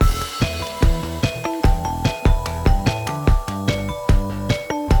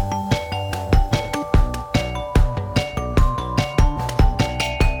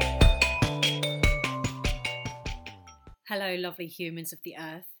lovely humans of the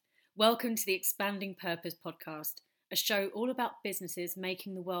earth. Welcome to the Expanding Purpose podcast, a show all about businesses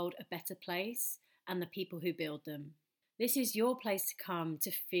making the world a better place and the people who build them. This is your place to come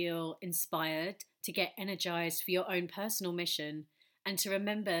to feel inspired, to get energized for your own personal mission, and to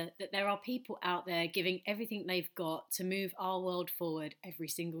remember that there are people out there giving everything they've got to move our world forward every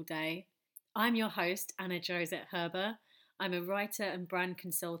single day. I'm your host, Anna Josette Herber. I'm a writer and brand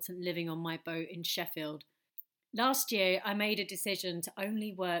consultant living on my boat in Sheffield. Last year, I made a decision to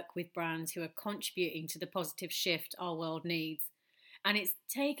only work with brands who are contributing to the positive shift our world needs. And it's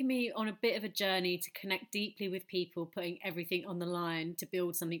taken me on a bit of a journey to connect deeply with people putting everything on the line to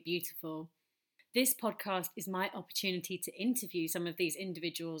build something beautiful. This podcast is my opportunity to interview some of these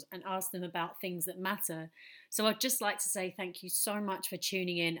individuals and ask them about things that matter. So I'd just like to say thank you so much for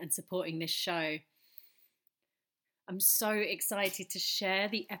tuning in and supporting this show. I'm so excited to share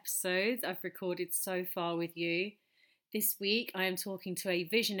the episodes I've recorded so far with you. This week, I am talking to a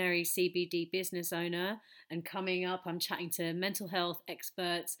visionary CBD business owner, and coming up, I'm chatting to mental health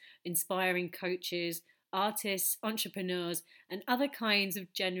experts, inspiring coaches, artists, entrepreneurs, and other kinds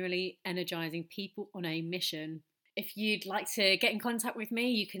of generally energizing people on a mission. If you'd like to get in contact with me,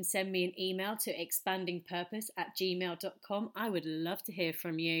 you can send me an email to expandingpurpose@gmail.com. I would love to hear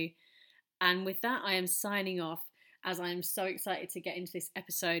from you. And with that, I am signing off, as I am so excited to get into this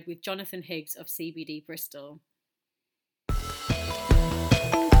episode with Jonathan Higgs of CBD Bristol.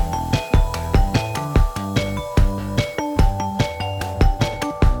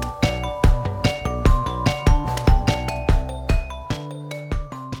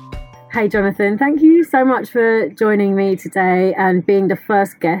 Hey Jonathan, thank you so much for joining me today and being the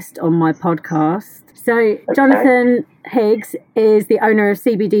first guest on my podcast. So Jonathan Higgs is the owner of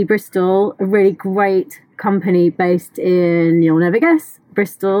CBD Bristol, a really great company based in, you'll never guess,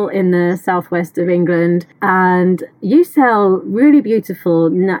 Bristol in the southwest of England. And you sell really beautiful,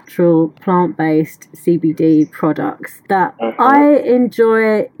 natural, plant-based CBD products that I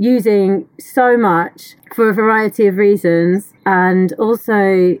enjoy using so much for a variety of reasons. And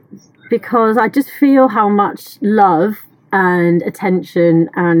also because I just feel how much love and attention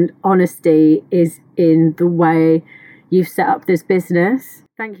and honesty is in the way you've set up this business.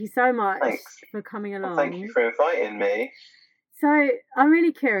 Thank you so much for coming along. Well, thank you for inviting me. So I'm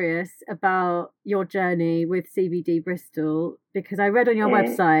really curious about your journey with CBD Bristol, because I read on your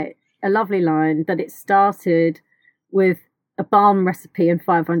website a lovely line that it started with a balm recipe and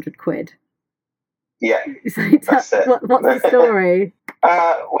 500 quid. Yeah, so that's it. What's the story?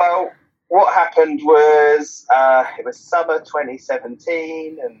 Well, what happened was it was summer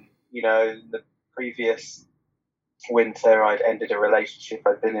 2017, and the previous winter I'd ended a relationship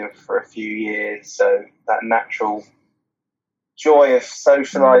I'd been in for a few years, so that natural joy of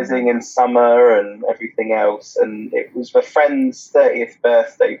socialising in summer and everything else. And it was my friend's 30th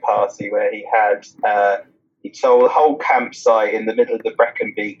birthday party where he sold a whole campsite in the middle of the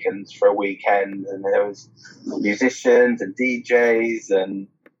Brecon Beacons for a weekend, and there was musicians and DJs and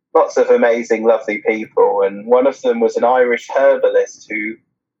lots of amazing, lovely people. And one of them was an Irish herbalist who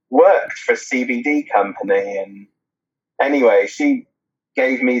worked for a CBD company. And anyway, she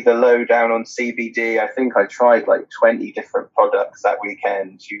gave me the lowdown on CBD. I think I tried like 20 different products that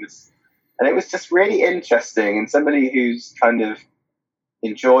weekend. And it was just really interesting. And somebody who's kind of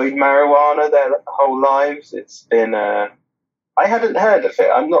enjoyed marijuana their whole lives, it's been, I hadn't heard of it.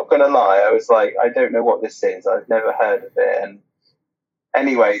 I'm not going to lie. I was like, I don't know what this is. I've never heard of it. And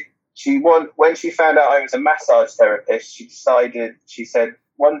anyway, when she found out I was a massage therapist, she said,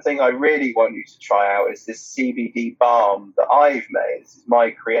 one thing I really want you to try out is this CBD balm that I've made. This is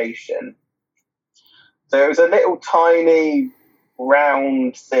my creation. So it was a little tiny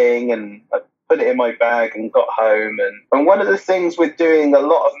round thing, and I put it in my bag and got home. And one of the things with doing a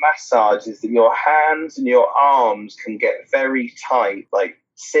lot of massage is that your hands and your arms can get very tight, like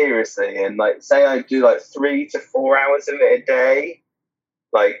seriously. And like, say I do like 3 to 4 hours of it a day,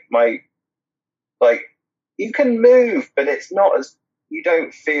 you can move, but it's not as, you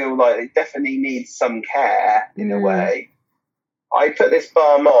don't feel like it definitely needs some care in a way. I put this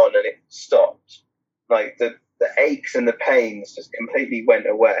balm on and it stopped. Like the aches and the pains just completely went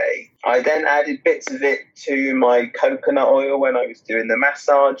away. I then added bits of it to my coconut oil when I was doing the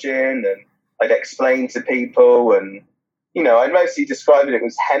massaging, and I'd explain to people, and I'd mostly describe it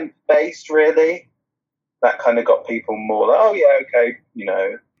was hemp based, really. That kind of got people more like, oh yeah, okay,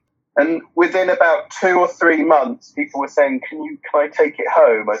 And within about 2 or 3 months, people were saying, can I take it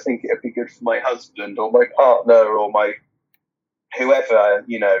home? I think it'd be good for my husband or my partner or my whoever,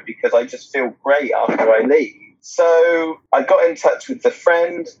 because I just feel great after I leave. So I got in touch with the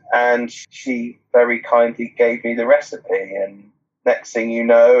friend, and she very kindly gave me the recipe. And next thing you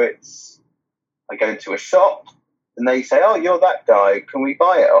know, I go into a shop and they say, "Oh, you're that guy. Can we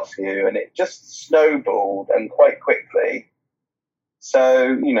buy it off you?" And it just snowballed, and quite quickly.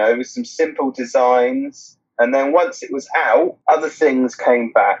 So, it was some simple designs. And then once it was out, other things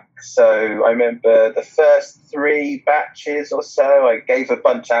came back. So I remember the first 3 batches or so, I gave a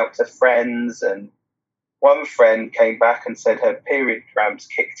bunch out to friends, and one friend came back and said her period cramps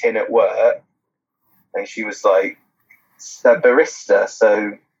kicked in at work, and she was like a barista.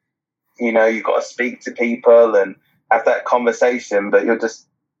 So, you've got to speak to people and have that conversation, but you're just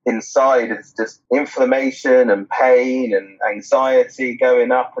inside. It's just inflammation and pain and anxiety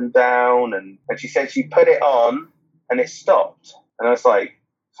going up and down. And she said she put it on and it stopped. And I was like,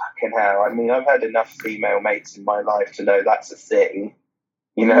 fucking hell. I mean, I've had enough female mates in my life to know that's a thing,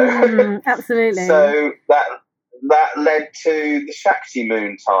 Absolutely. So that led to the Shakti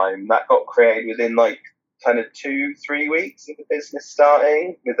Moon time. That got created within like kind of 2-3 weeks of the business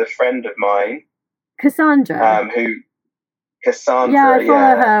starting, with a friend of mine, Cassandra. Cassandra. Yeah, I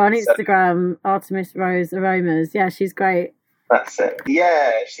follow her on Instagram, Artemis Rose Aromas. Yeah, she's great. That's it.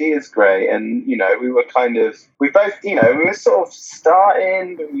 Yeah, she is great. And, we were we both, we were sort of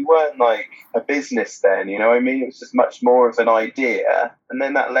starting, but we weren't like a business then, It was just much more of an idea. And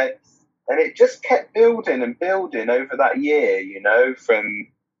then that led, and it just kept building and building over that year, from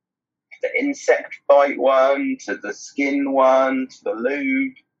the insect bite one to the skin one to the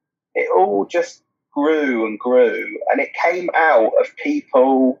lube. It all just grew and grew, and it came out of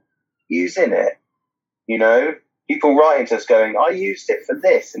people using it, people writing to us going, "I used it for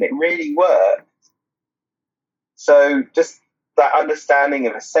this and it really worked." So just that understanding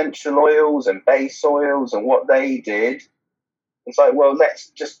of essential oils and base oils and what they did, it's like, well, let's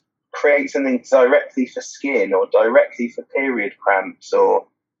just create something directly for skin, or directly for period cramps, or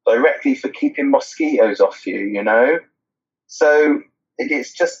directly for keeping mosquitoes off you, So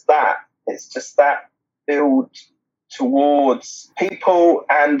it's just that build towards people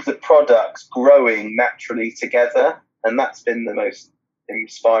and the products growing naturally together. And that's been the most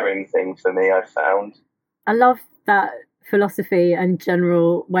inspiring thing for me, I've found. I love that philosophy and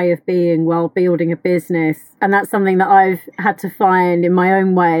general way of being while building a business. And that's something that I've had to find in my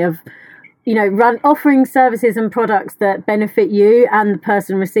own way of, offering services and products that benefit you and the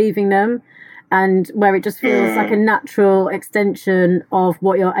person receiving them, and where it just feels like a natural extension of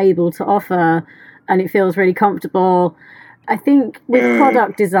what you're able to offer, and it feels really comfortable. I think with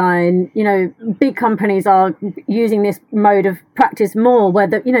product design, big companies are using this mode of practice more, where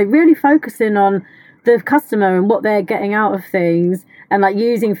they're, really focusing on the customer and what they're getting out of things, and like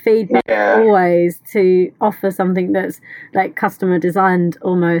using feedback always to offer something that's like customer designed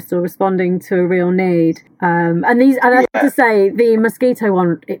almost, or responding to a real need. And I have to say, the mosquito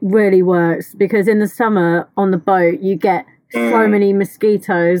one, it really works, because in the summer on the boat you get so many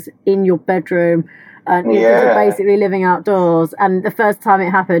mosquitoes in your bedroom, and you're basically living outdoors. And the first time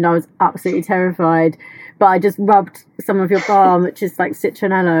it happened, I was absolutely terrified, but I just rubbed some of your balm, which is like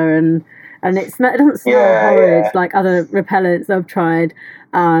citronella, and it doesn't smell horrid like other repellents I've tried,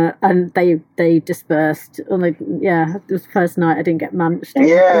 and they dispersed. It was the first night I didn't get munched in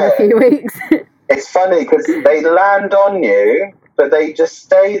a few weeks. It's funny because they land on you, but they just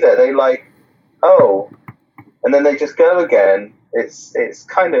stay there. They like, oh, and then they just go again. It's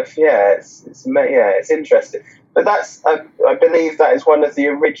kind of it's interesting. But that's I believe that is one of the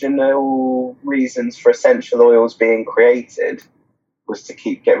original reasons for essential oils being created, was to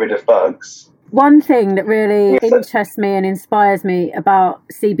get rid of bugs. One thing that really interests me and inspires me about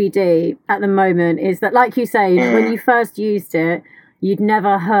CBD at the moment is that, like you say, when you first used it, you'd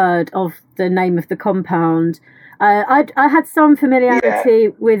never heard of the name of the compound. I had some familiarity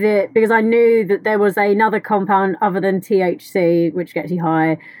with it because I knew that there was another compound other than THC, which gets you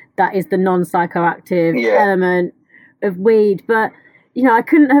high, that is the non-psychoactive element of weed. But I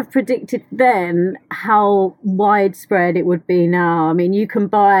couldn't have predicted then how widespread it would be now. I mean, you can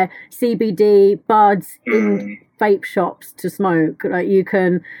buy CBD buds in vape shops to smoke. Like, you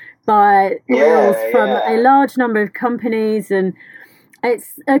can buy oils from a large number of companies, and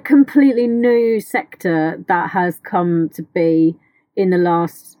it's a completely new sector that has come to be in the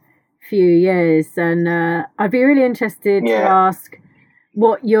last few years. And I'd be really interested to ask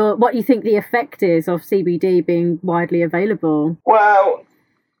what you think the effect is of CBD being widely available. Well,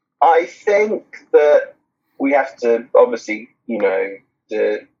 I think that we have to, obviously,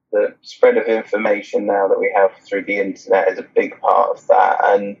 the spread of information now that we have through the internet is a big part of that.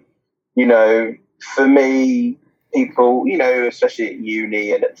 And, for me, people, especially at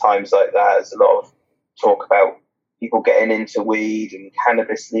uni and at times like that, there's a lot of talk about people getting into weed and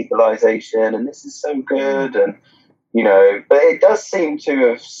cannabis legalization, and this is so good, and but it does seem to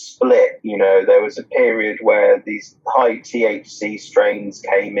have split. There was a period where these high THC strains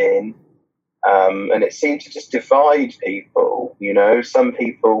came in, and it seemed to just divide people. Some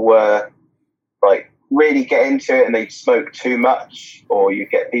people were like really get into it and they smoke too much, or you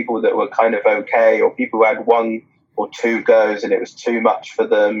get people that were kind of okay, or people who had one or two goes and it was too much for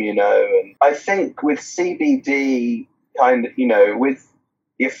them, And I think with CBD, with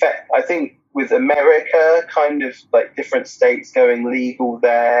the effect, I think with America, kind of like different states going legal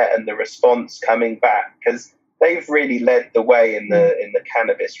there and the response coming back, because they've really led the way in the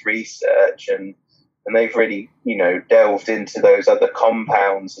cannabis research, and they've really, delved into those other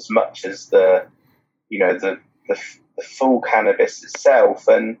compounds as much as the full cannabis itself.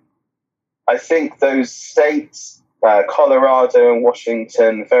 And I think those states, Colorado and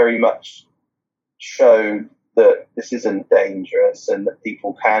Washington, very much showed that this isn't dangerous and that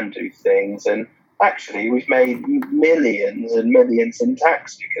people can do things. And actually, we've made millions and millions in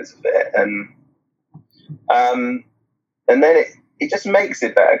tax because of it. And then it just makes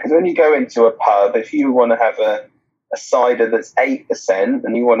it better, because when you go into a pub, if you want to have a cider that's 8%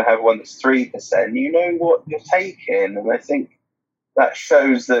 and you want to have one that's 3%, you know what you're taking. And I think that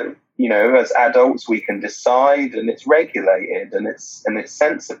shows that, as adults, we can decide, and it's regulated, and it's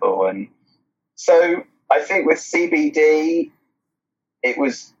sensible. And so I think with CBD, it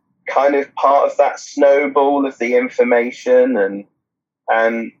was kind of part of that snowball of the information.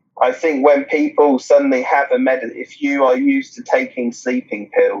 And I think when people suddenly have if you are used to taking sleeping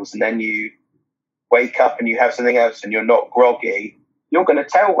pills and then you wake up and you have something else and you're not groggy, you're going to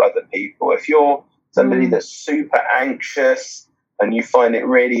tell other people. If you're somebody that's super anxious and you find it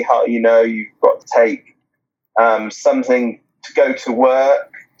really hard, you've got to take something to go to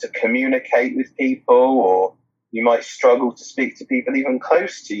work, to communicate with people, or you might struggle to speak to people even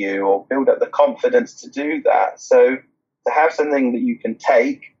close to you, or build up the confidence to do that. So to have something that you can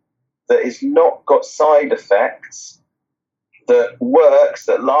take that is not got side effects, that works,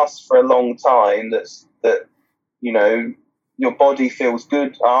 that lasts for a long time, that your body feels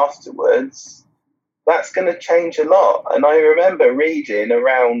good afterwards, that's going to change a lot. And I remember reading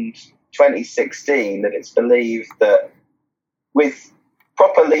around 2016 that it's believed that with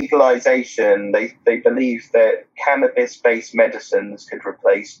proper legalization, they believe that cannabis-based medicines could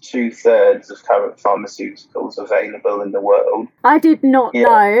replace 2/3 of current pharmaceuticals available in the world. I did not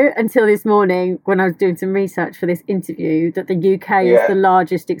know until this morning, when I was doing some research for this interview, that the UK is the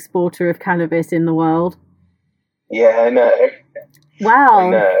largest exporter of cannabis in the world. Yeah, I know. Wow. I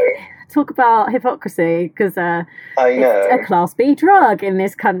know. Talk about hypocrisy, because I know. It's a Class B drug in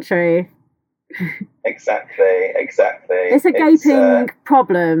this country. Exactly. It's a gaping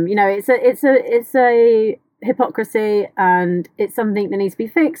problem. It's a hypocrisy, and it's something that needs to be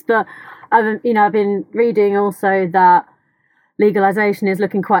fixed. But I've been reading also that legalization is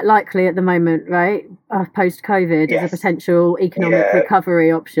looking quite likely at the moment, right? Post-COVID as a potential economic recovery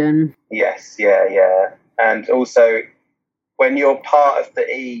option. Yes, yeah. And also, when you're part of the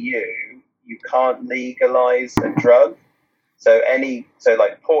EU, you can't legalize a drug. So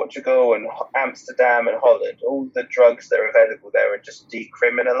like Portugal and Amsterdam and Holland, all the drugs that are available there are just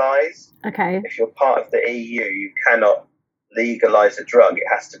decriminalised. Okay. If you're part of the EU, you cannot legalise a drug. It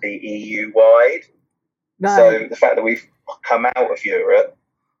has to be EU-wide. Right. So the fact that we've come out of Europe,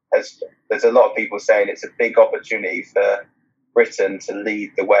 there's a lot of people saying it's a big opportunity for Britain to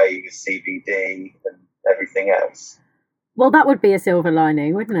lead the way with CBD and everything else. Well, that would be a silver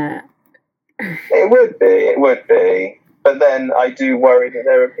lining, wouldn't it? It would be. But then I do worry that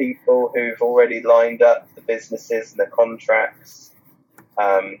there are people who've already lined up the businesses and the contracts.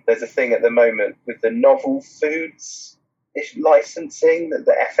 There's a thing at the moment with the novel foods licensing that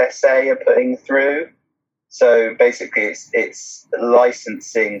the FSA are putting through. So basically it's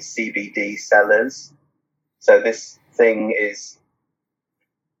licensing CBD sellers. So this thing is,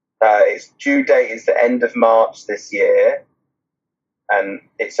 its due date is the end of March this year. And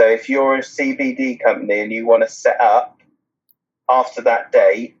so if you're a CBD company and you want to set up, after that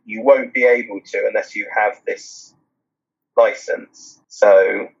date, you won't be able to unless you have this license.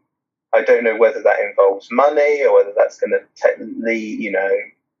 So I don't know whether that involves money or whether that's going to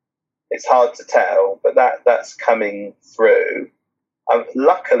it's hard to tell, but that's coming through.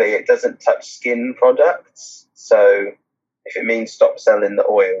 Luckily, it doesn't touch skin products. So if it means stop selling the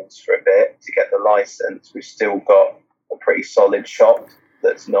oils for a bit to get the license, we've still got a pretty solid shop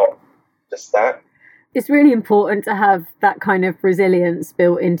that's not just that. it's really important to have that kind of resilience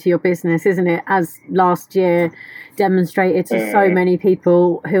built into your business, isn't it? As last year demonstrated to so many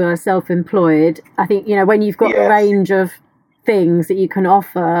people who are self-employed. I think, you know, when you've got a range of things that you can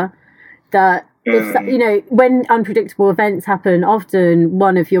offer, that if, you know, when unpredictable events happen, often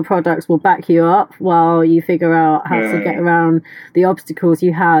one of your products will back you up while you figure out how to get around the obstacles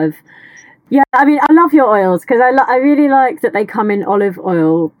you have. Yeah, I mean, I love your oils because I really like that they come in olive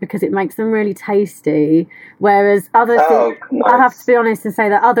oil because it makes them really tasty. Whereas other, nice. I have to be honest and say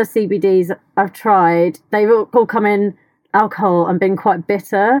that other CBDs I've tried, they've all come in alcohol and been quite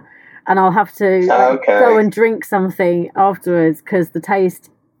bitter, and I'll have to go and drink something afterwards because the taste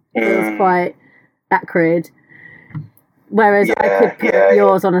is quite acrid. Whereas I could put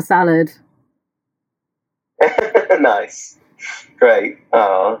yours on a salad. Nice. Great.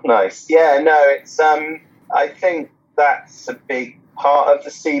 Oh, nice. Yeah, no, it's I think that's a big part of the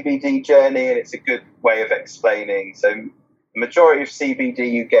CBD journey, and it's a good way of explaining. So the majority of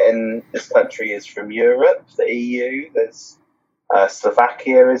CBD you get in this country is from Europe, the EU. There's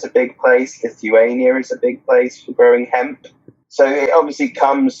Slovakia is a big place, Lithuania is a big place for growing hemp. So it obviously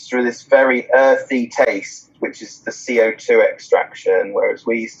comes through this very earthy taste, which is the CO2 extraction, whereas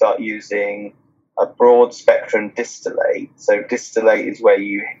we start using a broad spectrum distillate. So distillate is where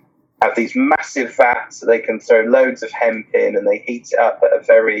you have these massive vats that they can throw loads of hemp in, and they heat it up at a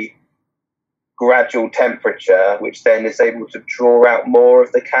very gradual temperature, which then is able to draw out more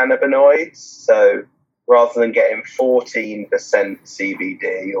of the cannabinoids. So rather than getting 14%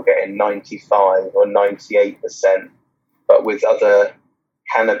 CBD, you're getting 95 or 98%, but with other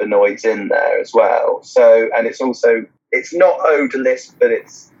cannabinoids in there as well. So, and it's also, it's not odorless, but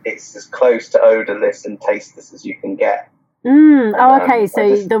it's as close to odorless and tasteless as you can get. Okay.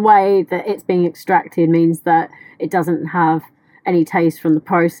 So the way that it's being extracted means that it doesn't have any taste from the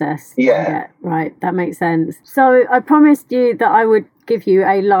process. Yeah. Right. That makes sense. So I promised you that I would give you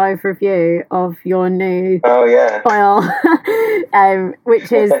a live review of your new oil,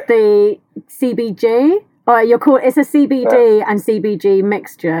 which is the CBG. It's a CBD and CBG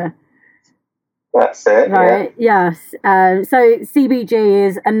mixture. That's it. Right. Yeah. Yes. So CBG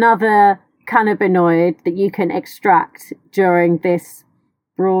is another cannabinoid that you can extract during this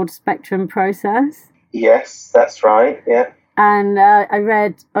broad spectrum process. Yes, that's right. Yeah. And I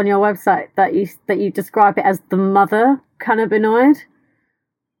read on your website that you describe it as the mother cannabinoid.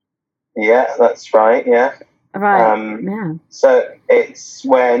 Yeah, that's right. Yeah. Right. Yeah. So it's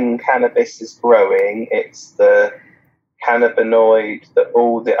when cannabis is growing, it's the cannabinoid that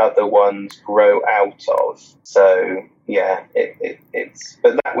all the other ones grow out of. So yeah, it's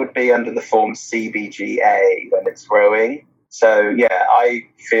but that would be under the form CBGA when it's growing. So yeah, I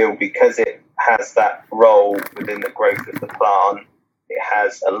feel because it has that role within the growth of the plant, it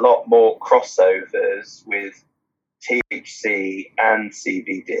has a lot more crossovers with THC and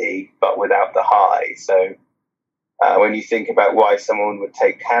CBD, but without the high. So when you think about why someone would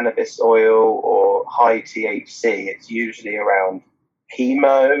take cannabis oil or high THC, it's usually around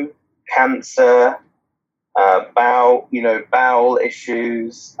chemo, cancer, bowel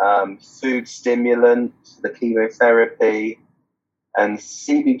issues, food stimulant, the chemotherapy, and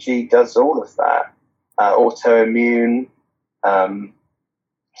CBG does all of that. Autoimmune.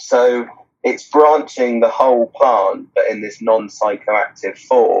 So it's branching the whole plant, but in this non-psychoactive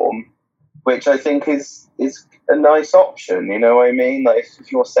form, which I think is a nice option, you know what I mean? Like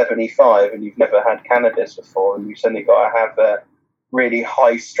if you're 75 and you've never had cannabis before and you've suddenly got to have a really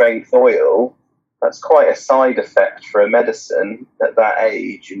high strength oil, that's quite a side effect for a medicine at that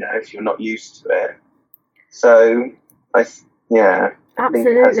age, you know, if you're not used to it. So, absolutely. I think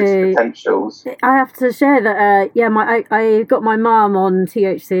it has its potentials. I have to share that, I got my mum on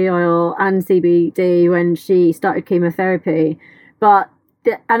THC oil and CBD when she started chemotherapy, I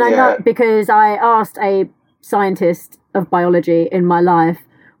know because I asked a scientist of biology in my life,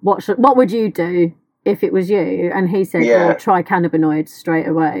 what would you do if it was you? And he said, well, try cannabinoids straight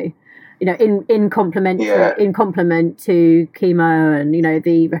away. You know, in complement to chemo and, you know,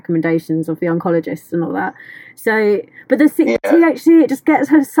 the recommendations of the oncologists and all that. So, but the THC, it just gets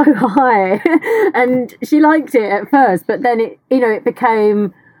her so high, and she liked it at first, but then it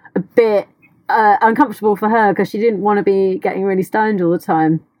became a bit uncomfortable for her because she didn't want to be getting really stoned all the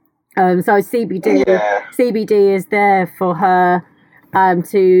time. So CBD is there for her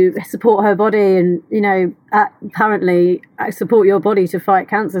to support her body and, you know, apparently support your body to fight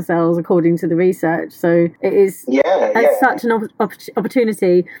cancer cells according to the research. So it is such an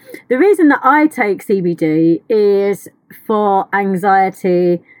opportunity. The reason that I take CBD is for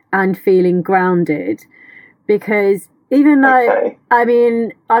anxiety and feeling grounded, because even though, I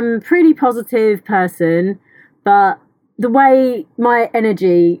mean, I'm a pretty positive person, but the way my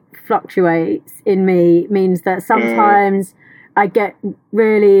energy fluctuates in me means that sometimes I get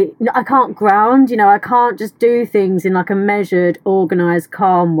really, I can't ground, I can't just do things in like a measured, organised,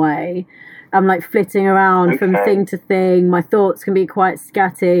 calm way. I'm like flitting around from thing to thing. My thoughts can be quite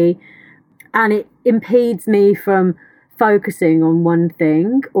scatty, and it impedes me from focusing on one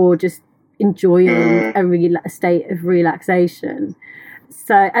thing or just enjoying a state of relaxation.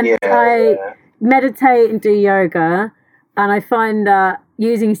 So, and I meditate and do yoga, and I find that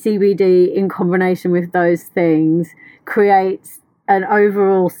using CBD in combination with those things creates an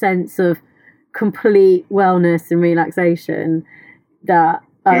overall sense of complete wellness and relaxation that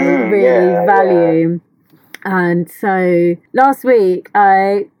I really value. And so last week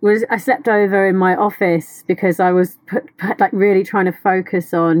I slept over in my office because I was like really trying to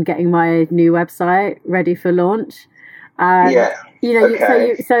focus on getting my new website ready for launch.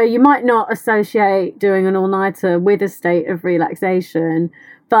 So you might not associate doing an all-nighter with a state of relaxation,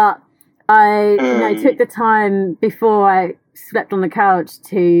 but I took the time before I slept on the couch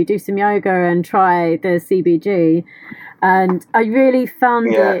to do some yoga and try the CBG, and I really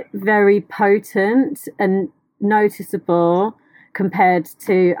found it very potent and noticeable compared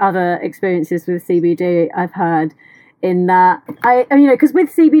to other experiences with CBD I've had, in that because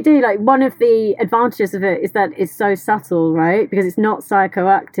with CBD, like, one of the advantages of it is that it's so subtle, right? Because it's not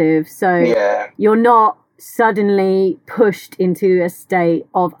psychoactive, so you're not suddenly pushed into a state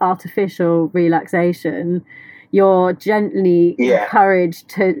of artificial relaxation. You're gently encouraged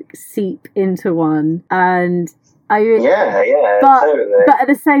to seep into one. And totally. But at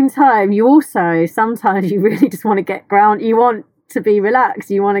the same time, you also sometimes you really just want to get grounded. You want to be relaxed.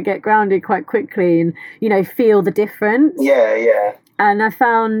 You want to get grounded quite quickly and feel the difference. And I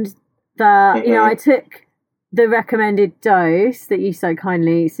found that I took the recommended dose that you so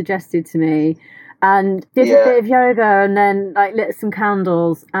kindly suggested to me, and did a bit of yoga, and then lit some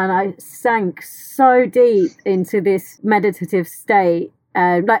candles, and I sank so deep into this meditative state.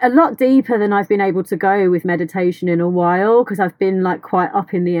 A lot deeper than I've been able to go with meditation in a while, because I've been quite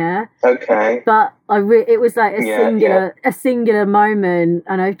up in the air. But it was like a singular moment,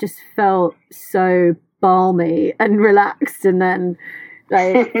 and I just felt so balmy and relaxed, and then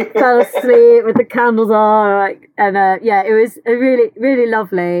fell asleep with the candles on, it was really, really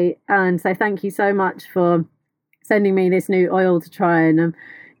lovely. And so thank you so much for sending me this new oil to try, and I'm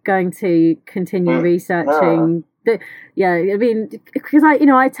going to continue researching. I mean, because I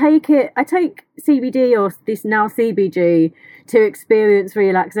take CBD, or this now CBG, to experience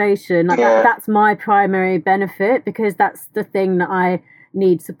relaxation. That's my primary benefit, because that's the thing that I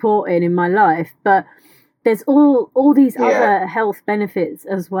need support in my life. But there's all these other health benefits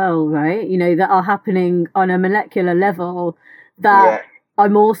as well, right? That are happening on a molecular level that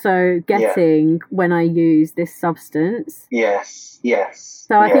I'm also getting when I use this substance. Yes.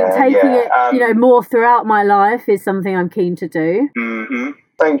 So I think taking it, more throughout my life is something I'm keen to do.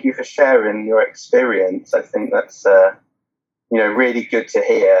 Thank you for sharing your experience. I think that's, really good to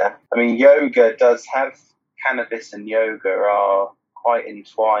hear. I mean, yoga does have, cannabis and yoga are quite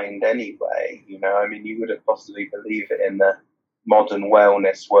entwined anyway. I mean, you wouldn't possibly believe it in the modern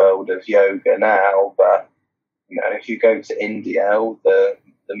wellness world of yoga now, but if you go to India, all the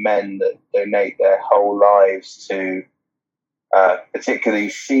men that donate their whole lives to particularly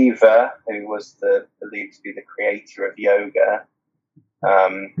Shiva, who was believed to be the creator of yoga,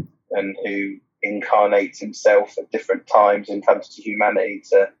 and who incarnates himself at different times and comes to humanity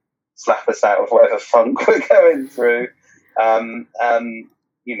to slap us out of whatever funk we're going through.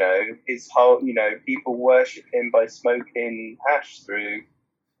 His whole, people worship him by smoking hash through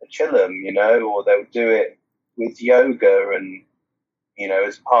a chillum, or they'll do it with yoga and,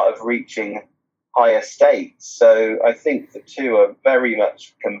 as part of reaching higher states. So I think the two are very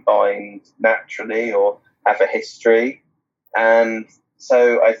much combined naturally, or have a history. And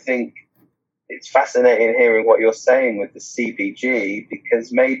so I think it's fascinating hearing what you're saying with the CBG,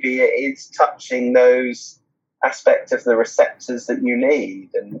 because maybe it is touching those aspects of the receptors that you need.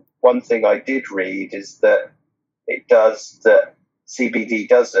 And one thing I did read is that it does, that CBD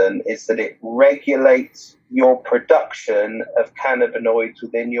doesn't, is that it regulates your production of cannabinoids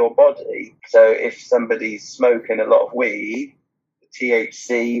within your body. So if somebody's smoking a lot of weed, the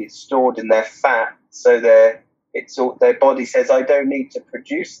THC is stored in their fat, so their body says, I don't need to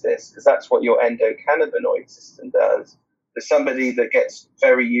produce this, because that's what your endocannabinoid system does. For somebody that gets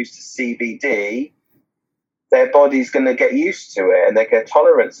very used to CBD, their body's going to get used to it, and their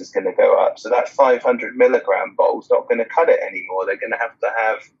tolerance is going to go up. So that 500 milligram bottle is not going to cut it anymore. They're going to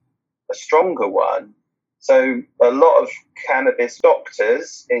have a stronger one. So a lot of cannabis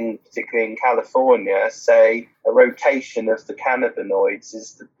doctors, particularly in California, say a rotation of the cannabinoids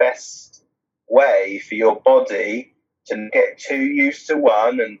is the best way for your body to get too used to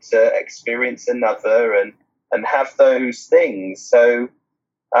one and to experience another and have those things. So,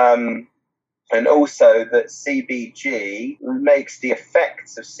 and also that CBG makes the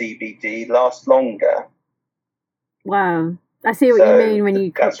effects of CBD last longer. Wow. I see what you mean when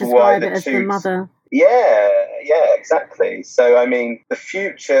you describe it as the mother. Yeah, exactly. So, I mean, the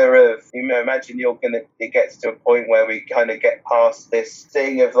future of, imagine it gets to a point where we kind of get past this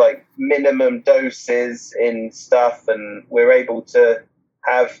thing of like minimum doses in stuff, and we're able to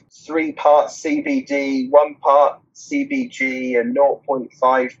have 3 parts CBD, 1 part CBG, and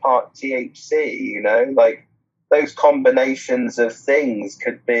 0.5 part THC, like those combinations of things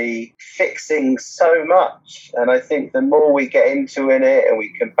could be fixing so much. And I think the more we get into it and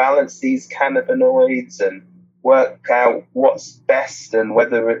we can balance these cannabinoids and work out what's best, and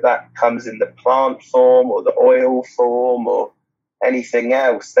whether that comes in the plant form or the oil form or anything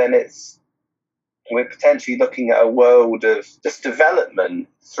else, then we're potentially looking at a world of just development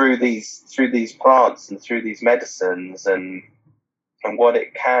through these plants and through these medicines and what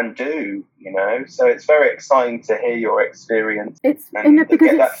it can do, So it's very exciting to hear your experience and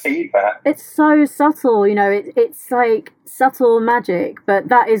get that feedback. It's so subtle, it's like subtle magic, but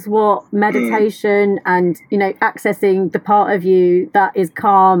that is what meditation and, accessing the part of you that is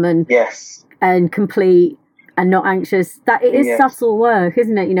calm and and complete and not anxious, that it is subtle work,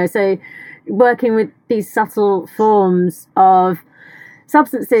 isn't it? So working with these subtle forms of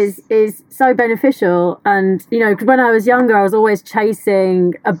substances is so beneficial. And when I was younger, I was always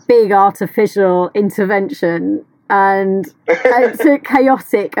chasing a big artificial intervention, and it took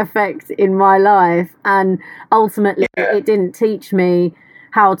chaotic effect in my life, and ultimately it didn't teach me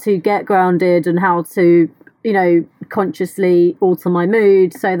how to get grounded and how to consciously alter my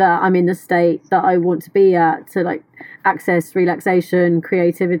mood so that I'm in the state that I want to be at, to like access relaxation,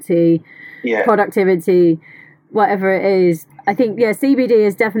 creativity, productivity, whatever it is. I think, CBD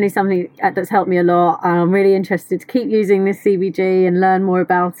is definitely something that's helped me a lot. And I'm really interested to keep using this CBG and learn more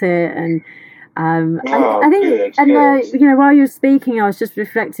about it. And I think, while you were speaking, I was just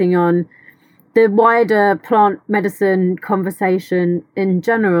reflecting on the wider plant medicine conversation in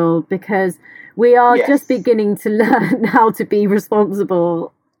general, because we are just beginning to learn how to be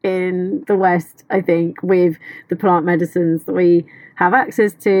responsible in the West, I think, with the plant medicines that we have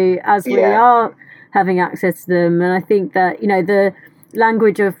access to as we are having access to them. And I think that, the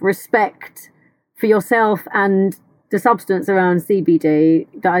language of respect for yourself and the substance around CBD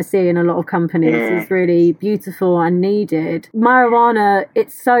that I see in a lot of companies is really beautiful and needed. Marijuana,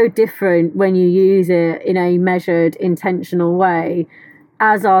 it's so different when you use it in a measured, intentional way,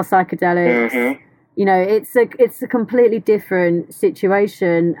 as are psychedelics. It's a completely different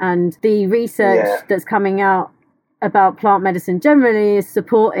situation, and the research that's coming out about plant medicine generally is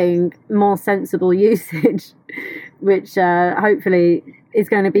supporting more sensible usage, which hopefully is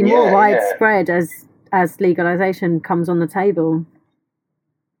going to be more widespread as legalization comes on the table.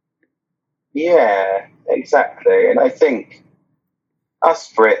 Yeah, exactly. And I think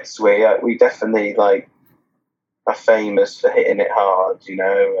us Brits, we definitely are famous for hitting it hard, and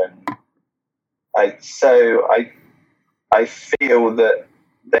I feel that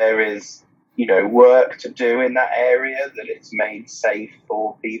there is work to do in that area, that it's made safe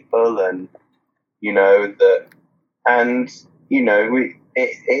for people, and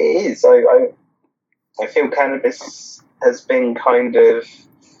it is. I feel cannabis has been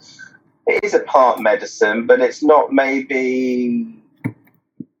it is a plant medicine, but it's not maybe,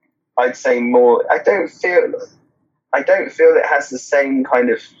 I'd say more, I don't feel it has the same kind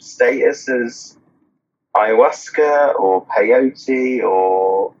of status as ayahuasca or peyote,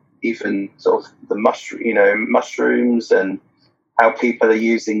 or even sort of the mushrooms and how people are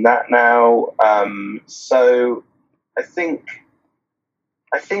using that now. So I think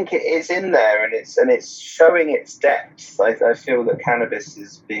it is in there, and it's showing its depth. I feel that cannabis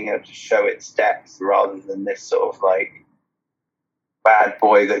is being able to show its depth rather than this sort of bad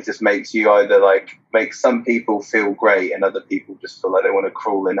boy that just makes you either make some people feel great and other people just feel like they want to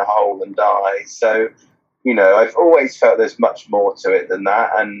crawl in a hole and die. So, I've always felt there's much more to it than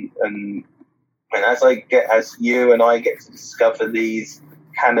that. And as you and I get to discover these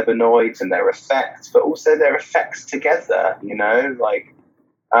cannabinoids and their effects, but also their effects together, in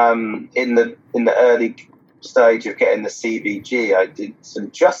the early stage of getting the CBG, I did some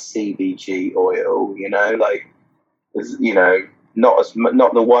just CBG oil, not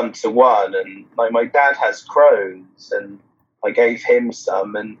the 1-to-1. And my dad has Crohn's, and I gave him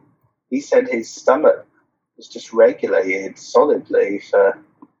some, and he said his stomach was just regulated solidly for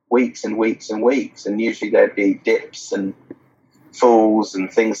weeks and weeks and weeks, and usually there'd be dips and falls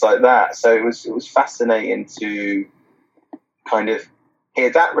and things like that. So it was fascinating to kind of hear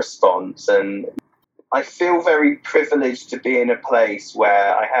that response, and I feel very privileged to be in a place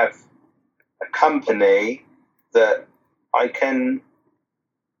where I have a company that I can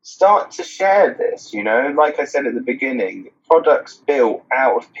start to share this, you know, like I said at the beginning, products built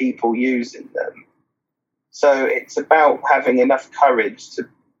out of people using them. So it's about having enough courage to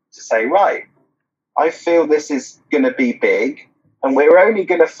say, right, I feel this is going to be big, and we're only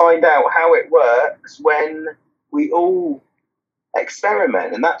going to find out how it works when we all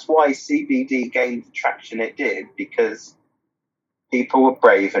experiment. And that's why CBD gained the traction it did, because people were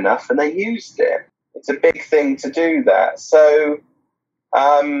brave enough and they used it. It's a big thing to do that. So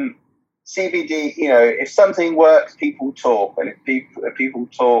CBD, you know, if something works, people talk, and if people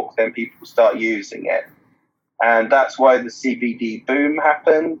talk, then people start using it. And that's why the CBD boom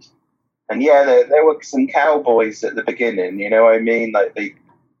happened. And yeah, there were some cowboys at the beginning, you know what I mean? Like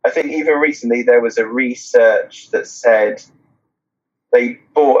I think even recently there was a research that said they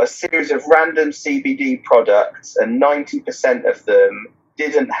bought a series of random CBD products, and 90% of them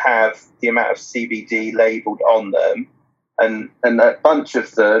didn't have the amount of CBD labelled on them. And a bunch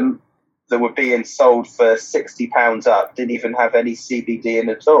of them that were being sold for £60 up didn't even have any CBD in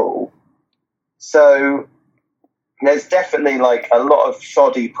at all. So there's definitely like a lot of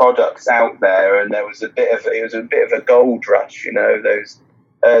shoddy products out there, and it was a bit of a gold rush, you know, those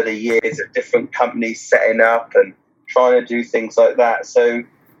early years of different companies setting up and trying to do things like that. So,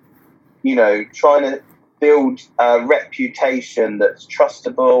 you know, trying to build a reputation that's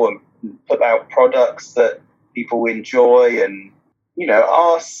trustable and put out products that people enjoy and, you know,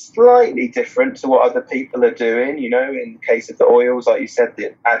 are slightly different to what other people are doing. You know, in the case of the oils, like you said,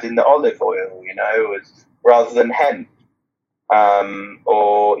 adding the olive oil, you know, rather than hemp,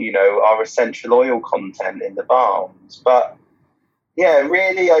 or, you know, our essential oil content in the balms. But yeah,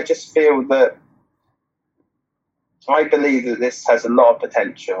 really, I just feel that I believe that this has a lot of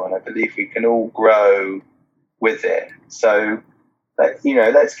potential, and I believe we can all grow with it. So, you know,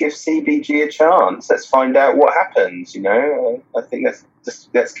 let's give CBG a chance. Let's find out what happens. You know, I think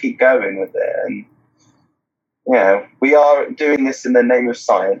let's keep going with it. And you know, we are doing this in the name of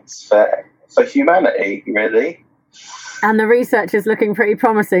science for humanity, really. And the research is looking pretty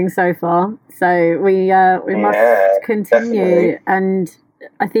promising so far. So we must continue. Definitely. And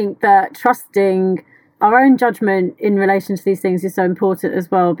I think that trusting our own judgment in relation to these things is so important as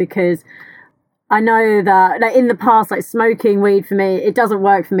well, because I know that, like, in the past, like, smoking weed for me, it doesn't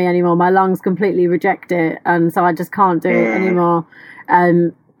work for me anymore. My lungs completely reject it, and so I just can't do it anymore.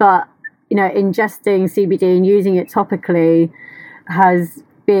 But, you know, ingesting CBD and using it topically has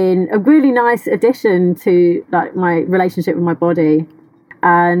been a really nice addition to, like, my relationship with my body.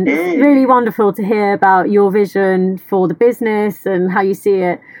 And it's really wonderful to hear about your vision for the business and how you see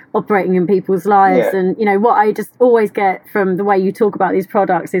it operating in people's lives. Yeah. And, you know, what I just always get from the way you talk about these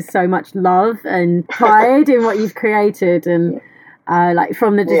products is so much love and pride in what you've created. And like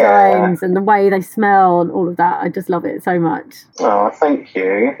from the designs and the way they smell and all of that. I just love it so much. Oh, thank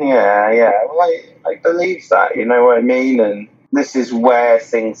you. Yeah. Well, I believe that, you know what I mean? And this is where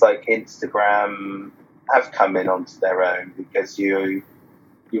things like Instagram have come in onto their own, because you're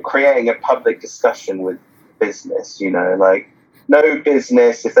creating a public discussion with business, you know, like no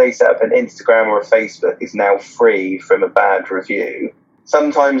business, if they set up an Instagram or a Facebook, is now free from a bad review.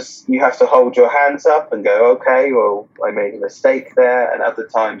 Sometimes you have to hold your hands up and go, okay, well, I made a mistake there. And other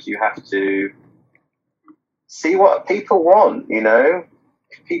times you have to see what people want, you know.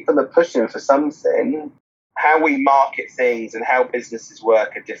 If people are pushing for something, how we market things and how businesses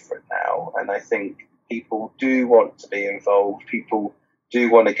work are different now. And I think people do want to be involved. People do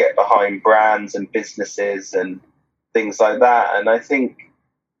want to get behind brands and businesses and things like that. And I think,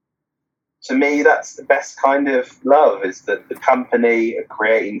 to me, that's the best kind of love, is that the company are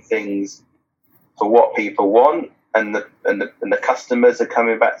creating things for what people want, and the customers are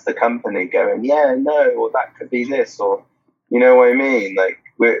coming back to the company going, yeah, no, or that could be this, or, you know what I mean? Like,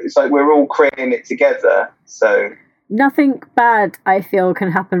 it's like we're all creating it together. So nothing bad, I feel,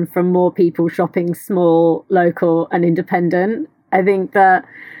 can happen from more people shopping small, local and independent. I think that,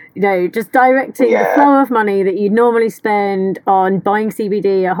 you know, just directing the flow of money that you normally spend on buying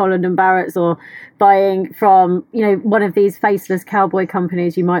CBD at Holland and Barrett's, or buying from, you know, one of these faceless cowboy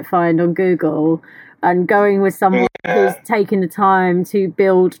companies you might find on Google, and going with someone who's taken the time to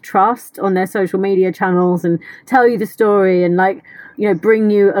build trust on their social media channels and tell you the story and, like, you know, bring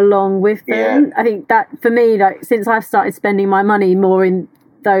you along with them. I think that, for me, like, since I've started spending my money more in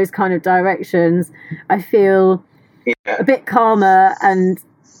those kind of directions, I feel a bit calmer, and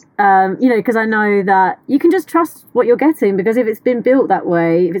because I know that you can just trust what you're getting, because if it's been built that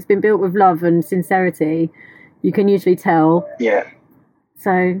way, if it's been built with love and sincerity, you can usually tell. Yeah.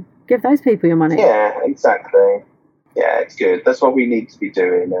 So give those people your money. Yeah, exactly. Yeah, it's good. That's what we need to be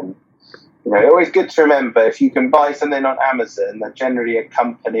doing. And always good to remember, if you can buy something on Amazon, that generally a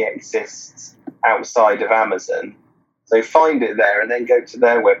company exists outside of Amazon. So find it there and then go to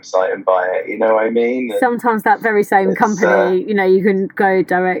their website and buy it. You know what I mean? And sometimes that very same company, you can go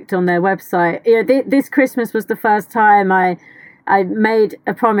direct on their website. This Christmas was the first time I made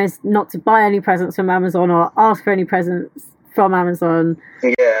a promise not to buy any presents from Amazon or ask for any presents from Amazon.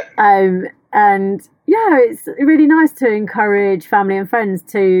 Yeah. And it's really nice to encourage family and friends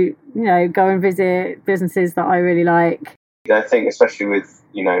to, go and visit businesses that I really like. I think especially with,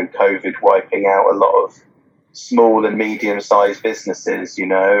 COVID wiping out a lot of small and medium-sized businesses,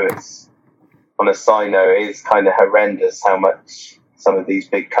 it's, on a side note, it's kind of horrendous how much some of these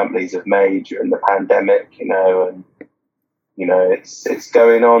big companies have made during the pandemic, and, it's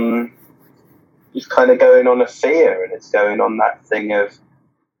going on, just kind of going on a fear, and it's going on that thing of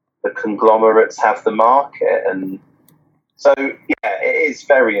the conglomerates have the market. And so, it is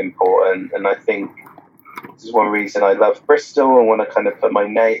very important. And I think this is one reason I love Bristol and want to kind of put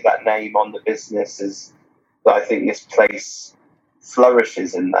that name on the business, is that I think this place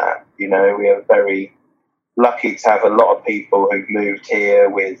flourishes in that. We are very lucky to have a lot of people who've moved here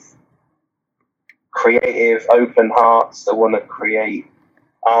with creative, open hearts that want to create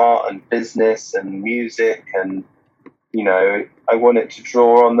art and business and music. And, I want it to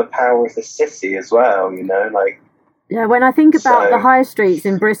draw on the power of the city as well, Yeah, when I think about the high streets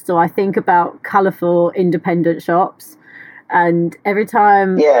in Bristol, I think about colourful independent shops. And every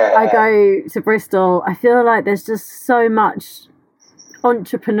time I go to Bristol, I feel like there's just so much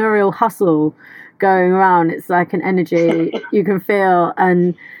entrepreneurial hustle going around. It's like an energy you can feel.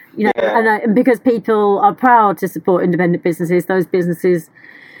 And, and because people are proud to support independent businesses, those businesses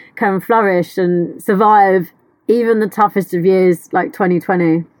can flourish and survive even the toughest of years like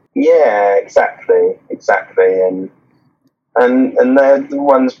 2020. Yeah, exactly. And they're the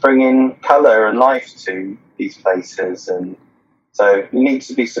ones bringing colour and life to these places, and so you need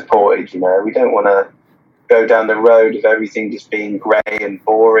to be supported. We don't want to go down the road of everything just being grey and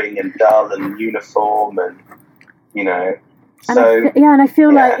boring and dull and uniform, and and I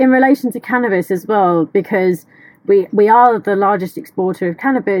feel like in relation to cannabis as well, because we are the largest exporter of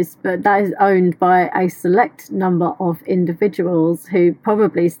cannabis, but that is owned by a select number of individuals who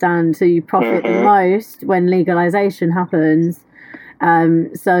probably stand to profit the most when legalization happens.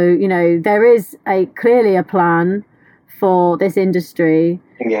 So there is clearly a plan for this industry,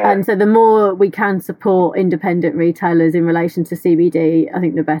 and so the more we can support independent retailers in relation to CBD, I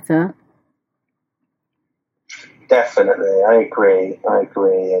think the better. Definitely, I agree,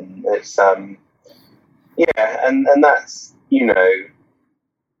 and it's and that's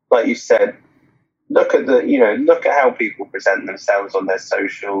like you said, look at how people present themselves on their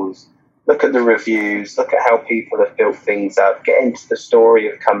socials. Look at the reviews, look at how people have built things up, get into the story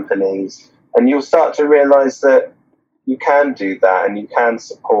of companies, and you'll start to realise that you can do that and you can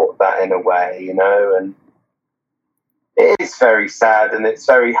support that in a way, and it is very sad and it's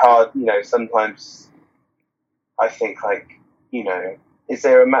very hard, sometimes I think is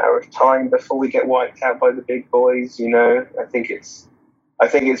there a matter of time before we get wiped out by the big boys, I think it's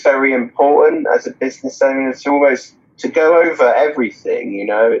very important as a business owner to go over everything,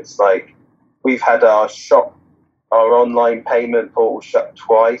 it's like we've had our online payment portal shut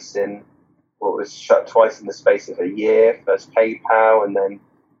twice in the space of a year. First PayPal and then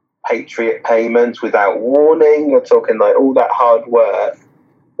Patriot payments without warning. We're talking like all that hard work,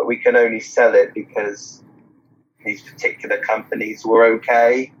 but we can only sell it because these particular companies were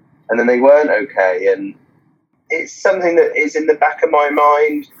okay and then they weren't okay. And it's something that is in the back of my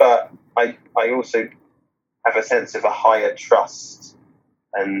mind, but I also have a sense of a higher trust.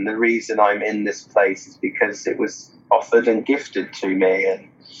 And the reason I'm in this place is because it was offered and gifted to me, and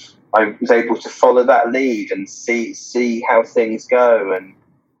I was able to follow that lead and see how things go, and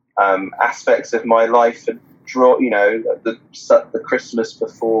aspects of my life the Christmas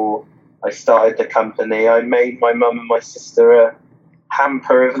before I started the company, I made my mum and my sister a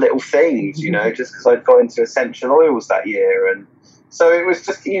hamper of little things, just because I'd got into essential oils that year. And so it was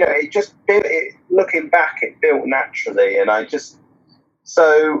just, it just built it, looking back, it built naturally. And I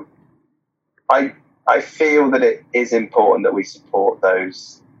feel that it is important that we support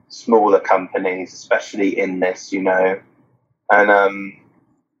those smaller companies, especially in this, and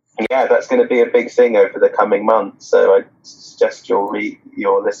Yeah, that's going to be a big thing over the coming months. So I suggest your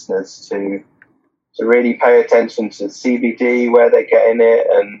listeners to really pay attention to CBD, where they're getting it,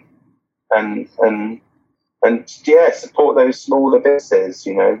 and support those smaller businesses.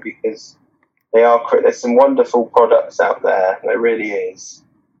 Because there's some wonderful products out there. There really is.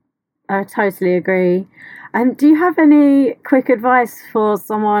 I totally agree. And do you have any quick advice for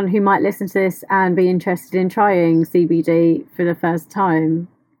someone who might listen to this and be interested in trying CBD for the first time?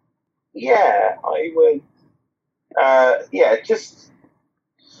 Yeah, I would. Just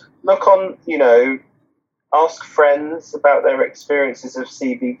look on, ask friends about their experiences of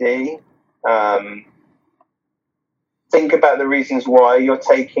CBD. Think about the reasons why you're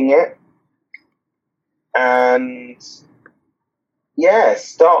taking it. And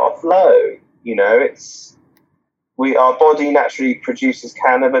start off low. Our body naturally produces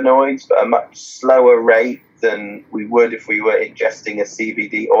cannabinoids, but at a much slower rate than we would if we were ingesting a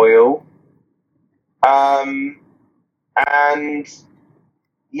CBD oil.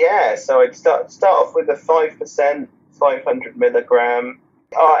 So I'd start off with a 5%, 500 milligram.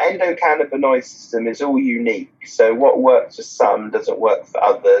 Our endocannabinoid system is all unique. So what works for some doesn't work for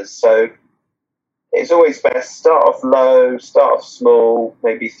others. So it's always best start off low, start off small,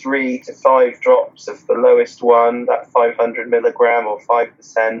 maybe 3 to 5 drops of the lowest one, that 500 milligram or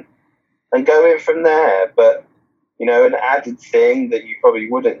 5%, and go in from there. But, an added thing that you probably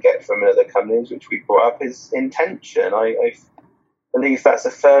wouldn't get from other companies, which we brought up, is intention. I believe that's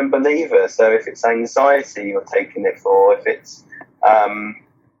a firm believer. So if it's anxiety you're taking it for, if it's,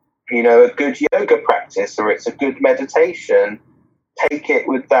 a good yoga practice or it's a good meditation, take it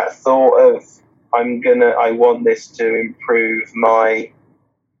with that thought of, I want this to improve my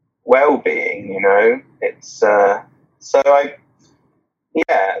well-being,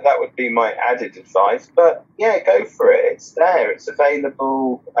 that would be my added advice. But go for it. It's there. It's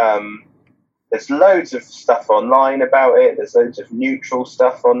available. There's loads of stuff online about it. There's loads of neutral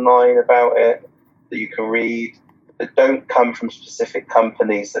stuff online about it that you can read that don't come from specific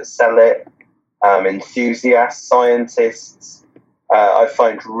companies that sell it. Enthusiasts, scientists. I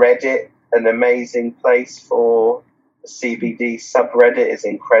find Reddit an amazing place for the CBD subreddit. Is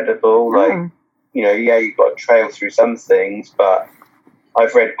incredible. You've got to trail through some things, but I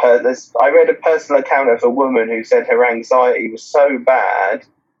read a personal account of a woman who said her anxiety was so bad,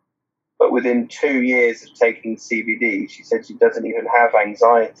 but within 2 years of taking CBD, she said she doesn't even have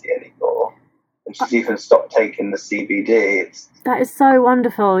anxiety anymore, and she's even stopped taking the CBD. That is so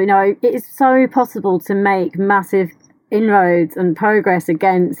wonderful. It is so possible to make massive inroads and progress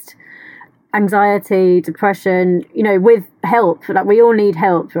against anxiety, depression, with help. Like, we all need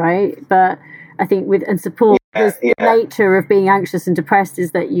help, right? But I think support, the nature of being anxious and depressed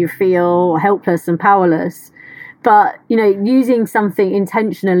is that you feel helpless and powerless. But, using something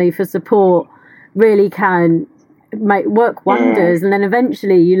intentionally for support really can work wonders. And then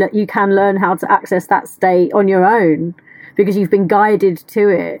eventually you can learn how to access that state on your own because you've been guided to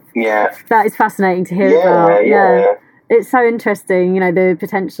it. Yeah. That is fascinating to hear about. Yeah. It's so interesting, the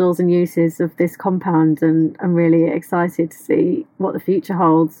potentials and uses of this compound, and I'm really excited to see what the future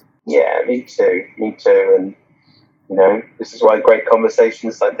holds. Yeah, me too. And, this is why great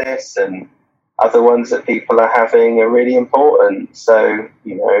conversations like this and other ones that people are having are really important. So,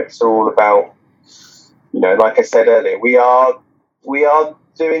 it's all about, like I said earlier, we are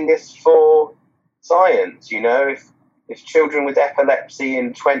doing this for science. If children with epilepsy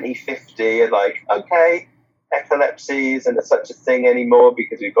in 2050 are like, okay, epilepsy isn't such a thing anymore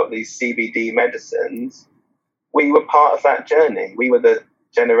because we've got these CBD medicines, we were part of that journey. We were the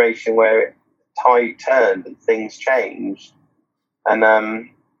generation where the tide turned and things changed. And,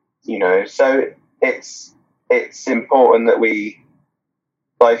 so it's important that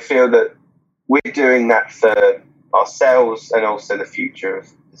I feel that we're doing that for ourselves and also the future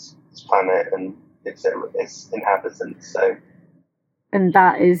of this planet and its inhabitants. And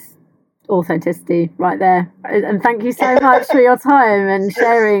that is authenticity right there. And thank you so much for your time and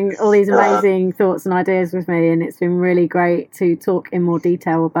sharing all these amazing thoughts and ideas with me. And it's been really great to talk in more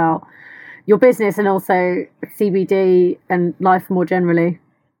detail about your business and also CBD and life more generally.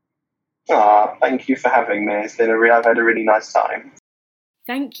 Thank you for having me. I've had a really nice time.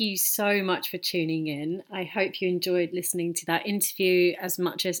 Thank you so much for tuning in. I hope you enjoyed listening to that interview as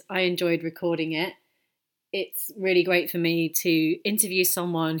much as I enjoyed recording it. It's really great for me to interview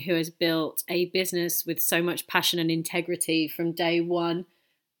someone who has built a business with so much passion and integrity from day one,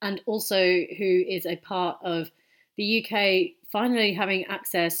 and also who is a part of the UK finally having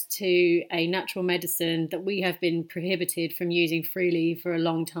access to a natural medicine that we have been prohibited from using freely for a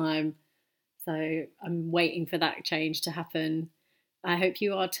long time. So I'm waiting for that change to happen. I hope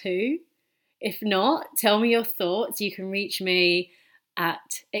you are too. If not, tell me your thoughts. You can reach me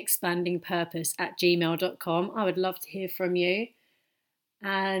at expandingpurpose@gmail.com. I would love to hear from you.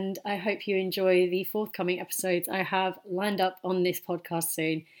 And I hope you enjoy the forthcoming episodes I have lined up on this podcast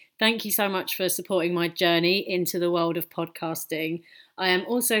soon. Thank you so much for supporting my journey into the world of podcasting. I am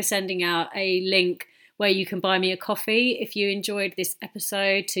also sending out a link where you can buy me a coffee if you enjoyed this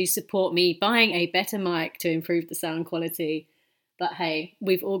episode, to support me buying a better mic to improve the sound quality. But hey,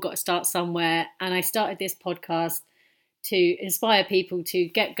 we've all got to start somewhere. And I started this podcast to inspire people to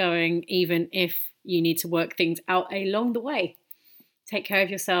get going, even if you need to work things out along the way. Take care of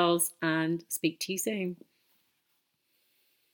yourselves and speak to you soon.